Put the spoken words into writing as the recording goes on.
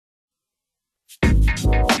Those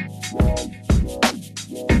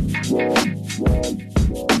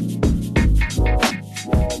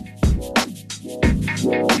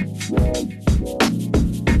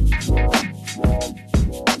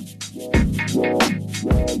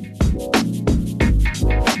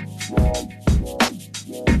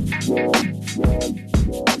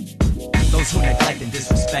who neglect and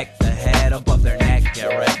disrespect the head above their neck get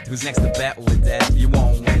wrecked. Who's next to bet with death? You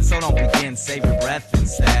won't win, so don't begin. Save your breath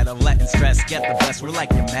instead of letting stress get the best. We're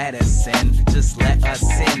like your medicine. Just let us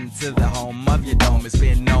into the home of your dome. It's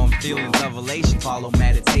been known. Feelings of elation follow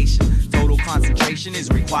meditation. Total concentration is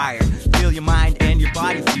required. Feel your mind and your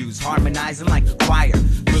body fuse, harmonizing like a choir.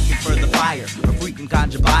 Looking for the fire, a freaking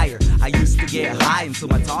conjure buyer. I used to get high until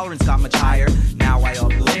my tolerance got much higher. Now I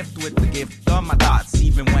uplift with the gift of my thoughts,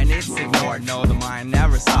 even when it's ignored. No, the mind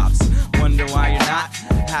never stops. Wonder why you're not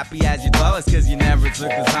happy as you dwell. It's cause you never took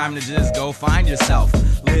the time to just go find yourself.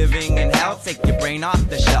 Living in hell, take your brain off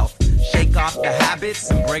the shelf. Shake off the habits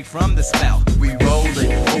and break from the spell. We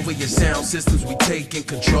rollin' over your sound systems, we taking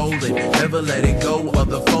control it. Never letting go of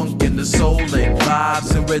the funk and the soul and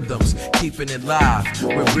vibes and rhythms, keeping it live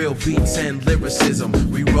with real beats and lyricism.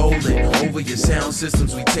 We rollin' over your sound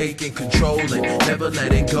systems, we taking control it. Never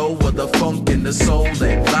letting go of the funk and the soul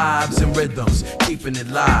and vibes and rhythms, keeping it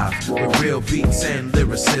live with real beats and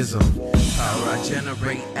lyricism. Power I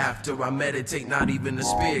generate after I meditate, not even a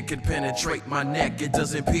spear can penetrate my neck. It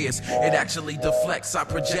doesn't pierce, it actually deflects. I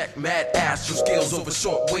project mad astral skills over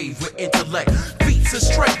shortwave with intellect. Feats of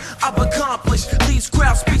strength I've accomplished, leaves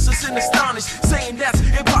crowd speechless and astonished, saying that's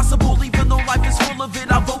impossible even though life is full of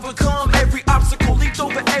it. I've overcome every obstacle, leaped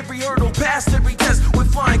over every hurdle, passed every test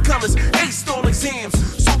with flying colors, aced all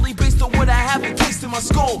exams, solely based on what I have encased in my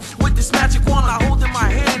skull. With this magic wand I hold in my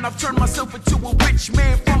hand, I've turned myself into a rich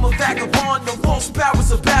man from a vagabond. The false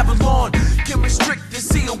powers of Babylon can restrict the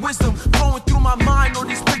sea of wisdom flowing through my mind. On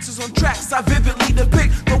these pictures on tracks I vividly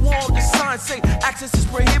depict the wall. The signs say access is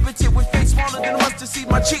prohibited. With faith smaller than mustard seed,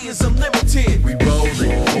 my chi is unlimited. We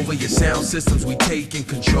rollin' over your sound systems, we taking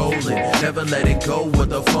control it. Never letting go of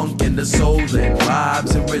the funk and the soul and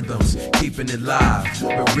vibes and rhythms, keeping it live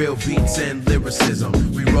with real beats and lyricism.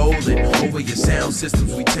 We rollin' over your sound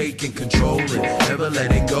systems, we taking control it. Never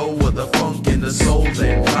letting go of the funk and the soul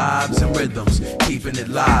and vibes and rhythms, keeping it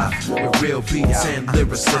live with real beats and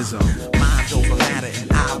lyricism. Mind over matter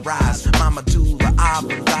and I rise. My medulla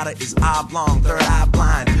oblongata is oblong, third eye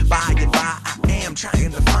blind. By and by I am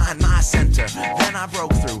trying to find my center. Then I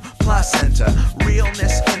broke through placenta.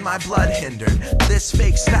 Realness in my blood hindered. This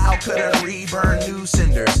fake style couldn't reburn new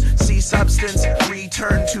cinders. See substance,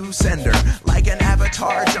 return to sender. Like an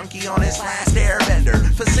avatar junkie on his last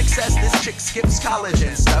airbender. For success this chick skips college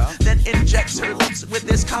and stuff, then injects her lips with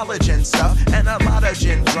this collagen stuff. And a lot of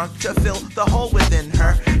gin drunk to fill the hole within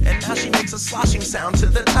her. And now she makes a sloshing sound to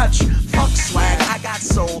the touch. Fuck swag, I got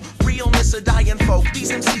soul. Realness of dying folk.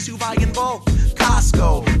 These MCs who buy in bulk.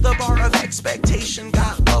 Costco, the bar of expectation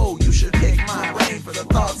got low. You should pick my brain for the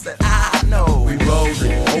thoughts that I know. We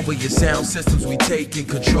rollin' over your sound systems, we taking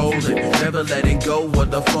control it. Never letting go of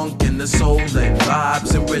the funk and the soul and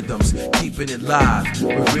vibes and rhythms, keeping it live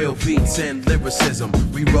with real beats and lyricism.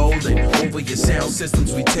 We rollin' over your sound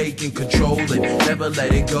systems, we taking control it. Never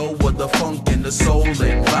letting go of the funk and the soul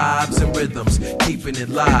and vibes and rhythms, keeping it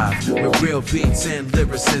live with real beats and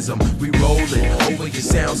lyricism. We rollin' over your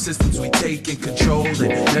sound systems, we taking control it.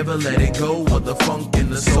 Never letting go of the funk and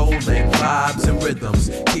the soul and vibes and rhythms,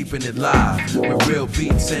 keeping it live with real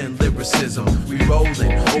beats and lyricism. We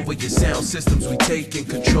rollin' over your sound systems, we taking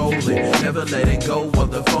control it. Never letting go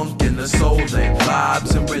of the funk and the soul and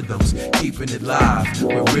vibes and rhythms, keeping it live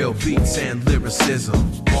with real beats and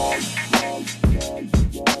lyricism.